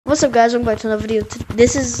What's up, guys? Welcome back to another video.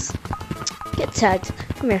 This is get tagged.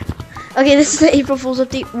 Come here. Okay, this is the April Fool's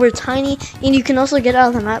update. We're tiny, and you can also get out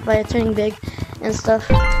of the map by turning big and stuff.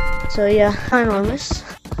 So yeah, enormous.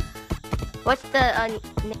 What's the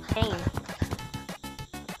name?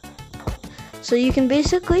 So you can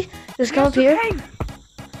basically just come up here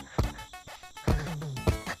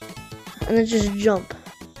and then just jump.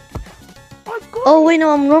 Oh wait, no,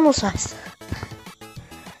 I'm normal sized.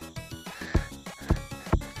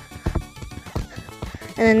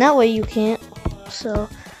 And then that way you can't. So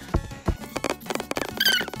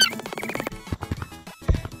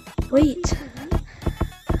wait,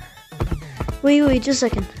 just a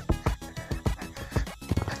second.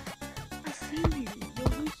 I see you. You're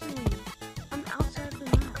loosening. I'm outside the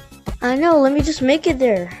map. I know. Let me just make it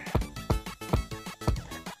there.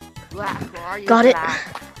 Black, where are you? Got it.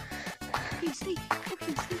 Okay, stay.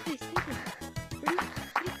 Okay, stay there. Ready?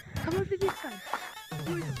 Come over this side.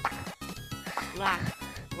 Black,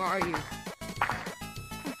 where are you?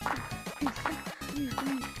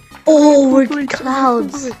 Oh, we're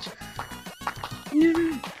clouds.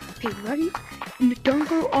 No. Okay, ready? Don't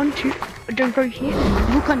go here.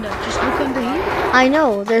 Look under. Just look under here. I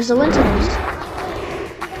know. There's the wind tunnels.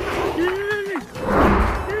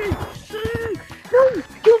 No,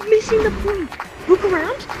 you're missing the point. Look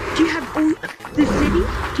around. Do you have the city?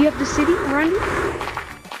 Do you have the city around you?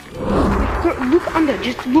 Look under.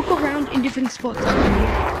 Just look around in different spots.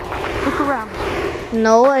 Look around.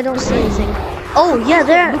 No, I don't see anything. Oh yeah,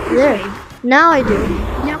 there. Now I do.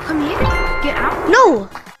 Now come here. Get out. No.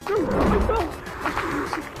 No.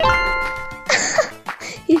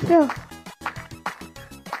 He fell.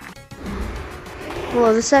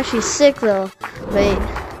 Whoa, this is actually sick though. Wait.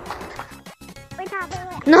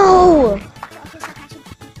 No!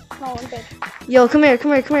 Yo, come here.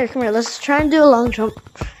 Let's try and do a long jump.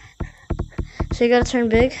 So you gotta turn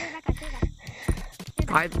big.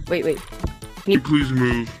 Wait. Can you please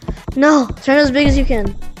move? No, turn as big as you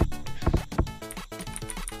can.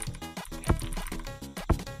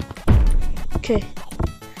 Okay.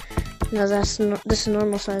 No, this is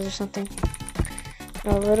normal size or something.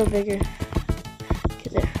 No, a little bigger.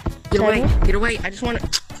 Get there. Get away! I just want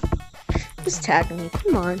to. Just tag me.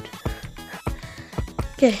 Come on.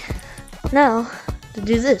 Okay. Now to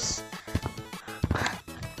do this.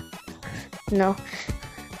 No.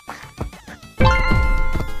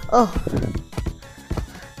 Oh.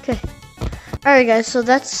 Okay. Alright guys, so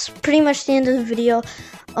that's pretty much the end of the video.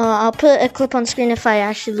 I'll put a clip on screen if I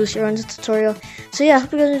actually lose your own tutorial. So yeah, I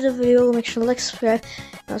hope you guys enjoyed the video. Make sure to like, subscribe,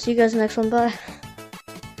 and I'll see you guys in the next one. Bye.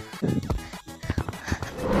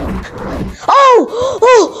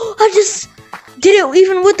 Oh! I just did it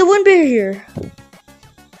even with the wind barrier.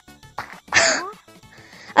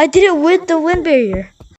 I did it with the wind barrier.